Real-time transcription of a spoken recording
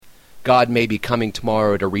God may be coming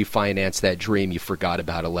tomorrow to refinance that dream you forgot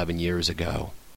about 11 years ago.